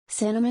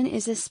Cinnamon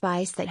is a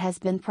spice that has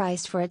been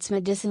prized for its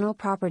medicinal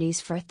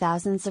properties for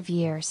thousands of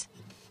years.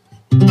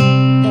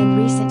 In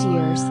recent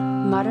years,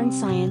 modern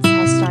science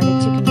has started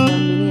to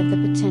confirm many of the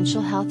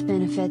potential health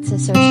benefits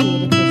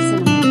associated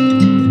with cinnamon.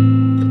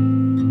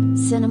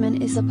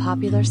 Cinnamon is a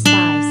popular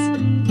spice.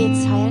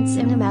 It's high in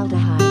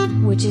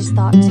cinnamaldehyde, which is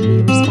thought to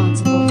be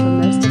responsible for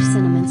most of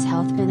cinnamon's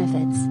health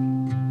benefits.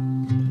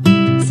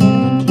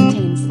 Cinnamon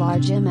contains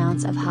large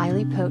amounts of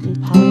highly potent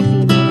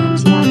polyphenol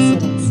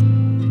antioxidants.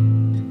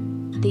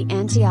 The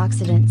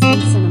antioxidants in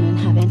cinnamon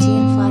have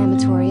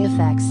anti-inflammatory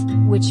effects,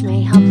 which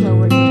may help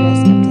lower your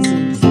risk of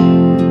disease.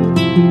 Cinnamon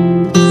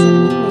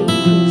may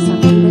improve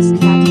some risk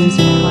factors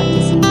for heart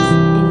disease,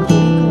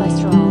 including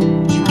cholesterol,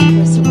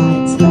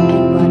 triglycerides,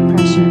 and blood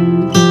pressure.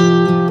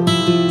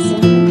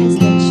 Cinnamon has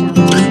been shown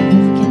to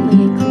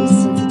significantly increase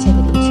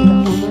sensitivity to the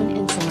hormone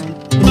insulin,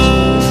 which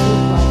may improve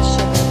blood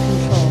sugar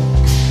control.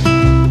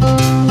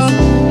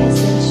 Cinnamon has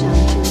been shown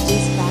to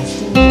reduce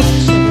fasting blood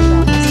sugar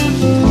levels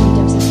when used in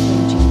doses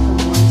ranging from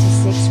 1 to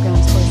 6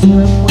 grams or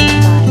 0